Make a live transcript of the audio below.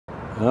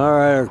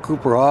Alright, our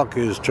Cooper Hawk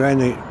is trying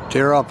to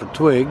tear off a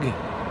twig.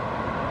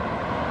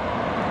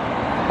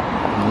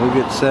 And we'll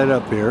get set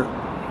up here.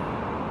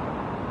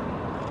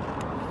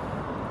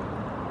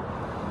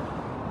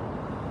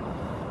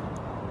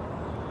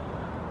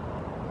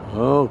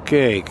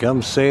 Okay,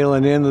 come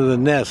sailing into the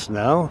nest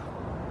now.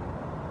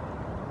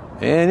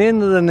 And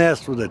into the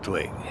nest with a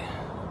twig.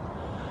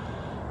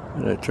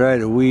 I'm going to try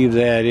to weave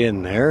that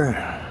in there.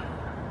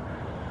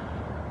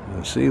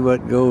 And see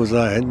what goes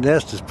on. The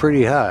nest is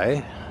pretty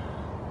high.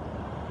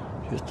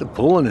 Just a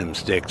pulling them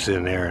sticks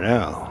in there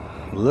now.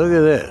 Look at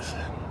this.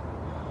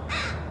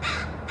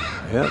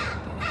 Yep.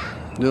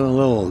 Doing a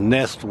little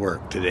nest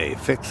work today.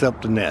 Fix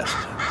up the nest.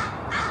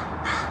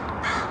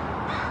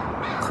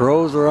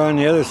 Crows are on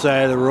the other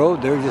side of the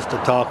road. They're just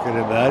talking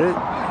about it.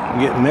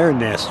 Getting their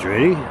nest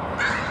ready.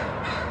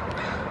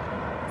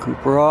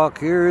 Cooper Hawk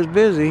here is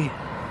busy.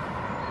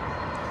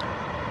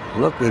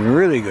 Looking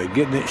really good.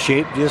 Getting it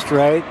shaped just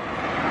right.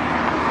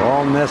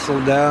 All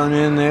nestled down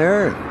in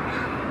there.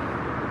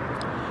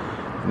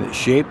 And it's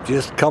shaped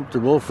just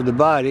comfortable for the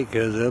body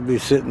because they'll be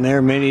sitting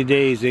there many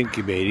days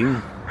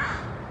incubating.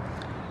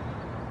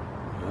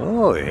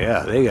 Oh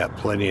yeah, they got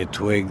plenty of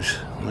twigs.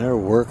 They're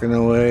working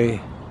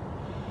away.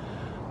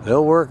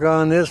 They'll work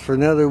on this for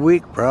another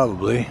week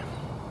probably.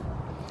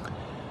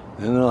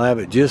 Then they'll have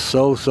it just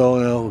so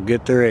and they'll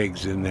get their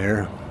eggs in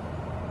there.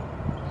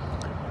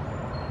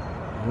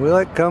 We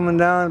like coming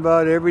down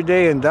about every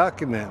day and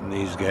documenting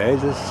these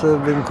guys. It's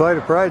been quite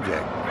a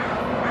project.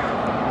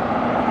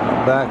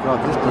 I'll back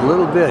off just a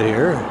little bit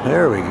here.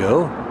 There we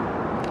go.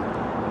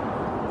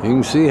 You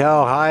can see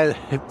how high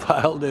they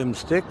piled them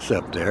sticks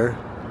up there.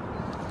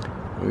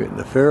 We're getting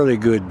a fairly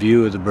good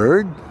view of the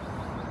bird.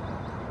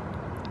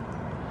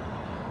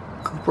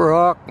 Cooper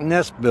Hawk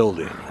nest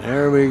building.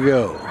 There we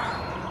go.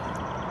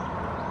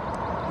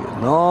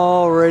 Getting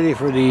all ready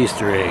for the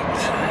Easter eggs.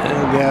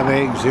 They'll have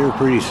eggs here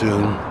pretty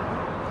soon.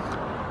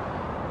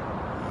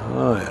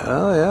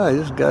 Oh yeah, I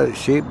just got it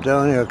shaped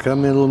down here. I'll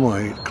come in a little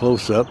more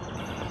close up.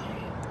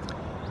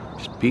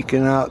 Just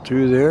peeking out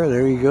through there.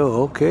 There you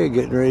go. Okay,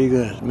 getting ready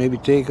to maybe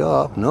take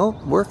off.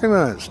 Nope, working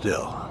on it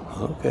still.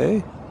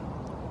 Okay.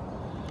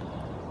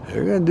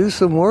 They're going to do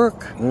some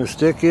work. I'm going to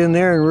stick in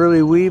there and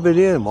really weave it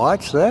in.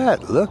 Watch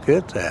that. Look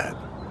at that.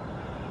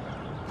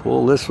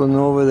 Pull this one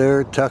over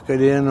there. Tuck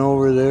it in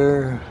over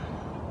there.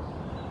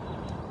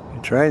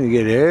 You're trying to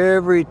get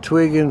every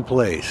twig in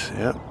place.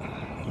 Yep.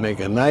 Make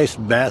a nice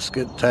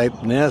basket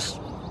type nest.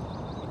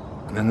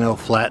 And they'll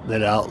flatten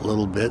it out a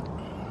little bit.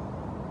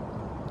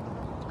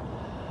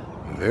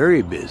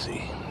 Very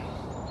busy.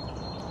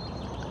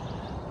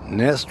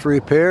 Nest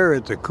repair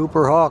at the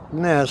Cooper Hawk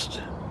nest.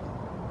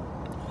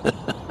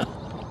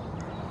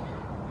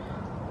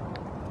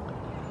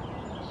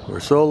 We're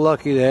so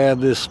lucky to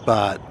have this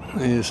spot.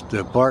 Just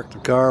to park the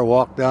car,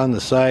 walk down the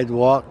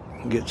sidewalk,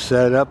 get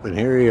set up, and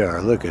here you are.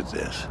 Look at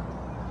this.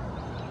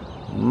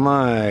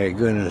 My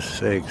goodness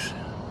sakes.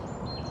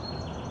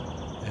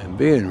 And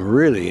being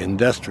really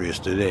industrious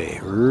today.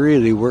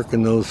 Really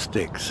working those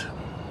sticks.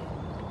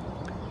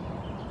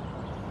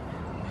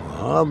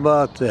 How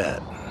about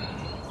that?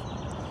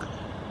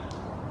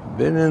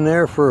 Been in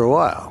there for a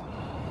while.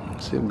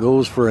 Let's see if it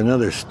goes for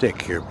another stick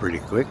here pretty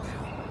quick.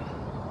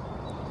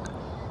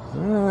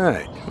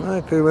 Alright,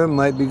 I think that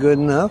might be good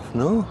enough,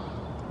 no?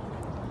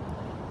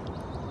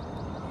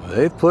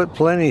 They've put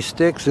plenty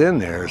sticks in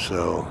there,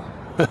 so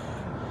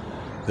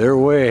they're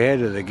way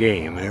ahead of the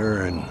game.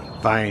 They're in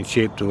fine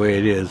shape the way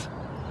it is.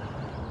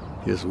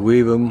 Just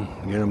weave them,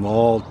 get them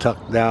all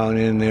tucked down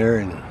in there,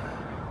 and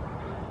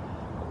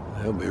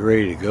they'll be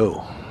ready to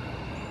go.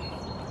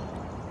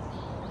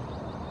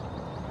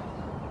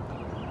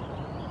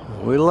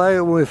 We like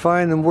it when we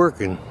find them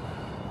working.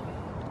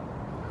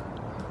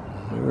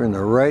 We're in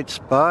the right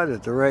spot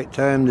at the right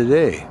time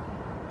today.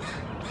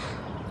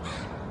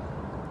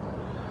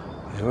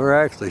 And we're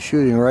actually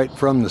shooting right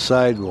from the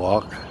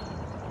sidewalk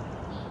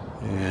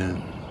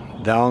and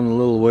down a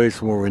little ways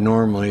from where we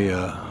normally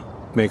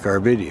make our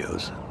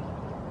videos.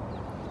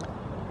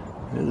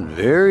 It's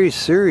very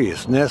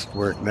serious nest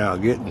work now,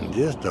 getting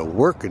just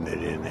working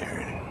it in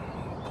there.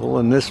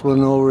 Pulling this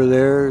one over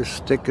there,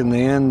 sticking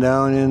the end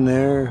down in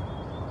there.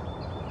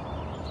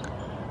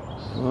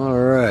 All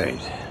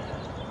right.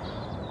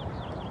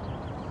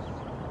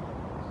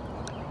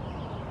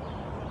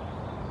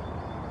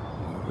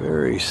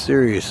 Very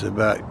serious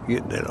about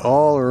getting it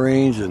all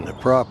arranged in the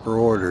proper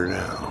order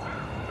now.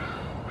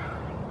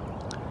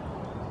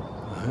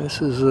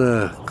 This is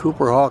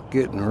Cooper Hawk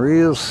getting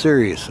real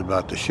serious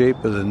about the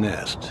shape of the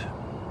nest.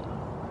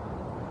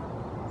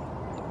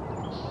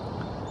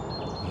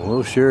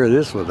 We'll share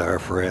this with our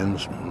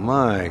friends.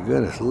 My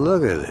goodness,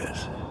 look at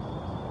this.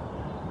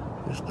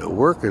 Just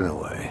working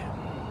away.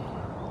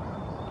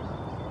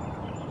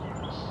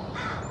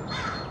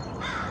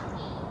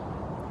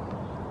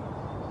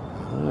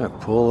 I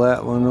pull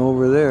that one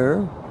over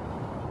there.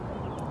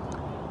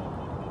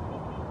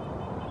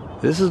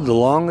 This is the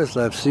longest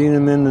I've seen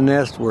him in the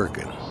nest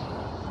working.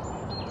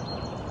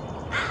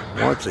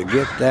 Wants to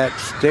get that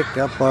stick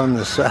up on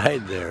the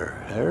side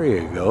there. There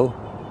you go.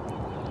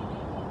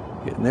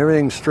 Getting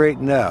everything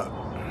straightened out.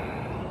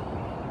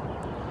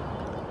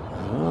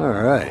 All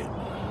right.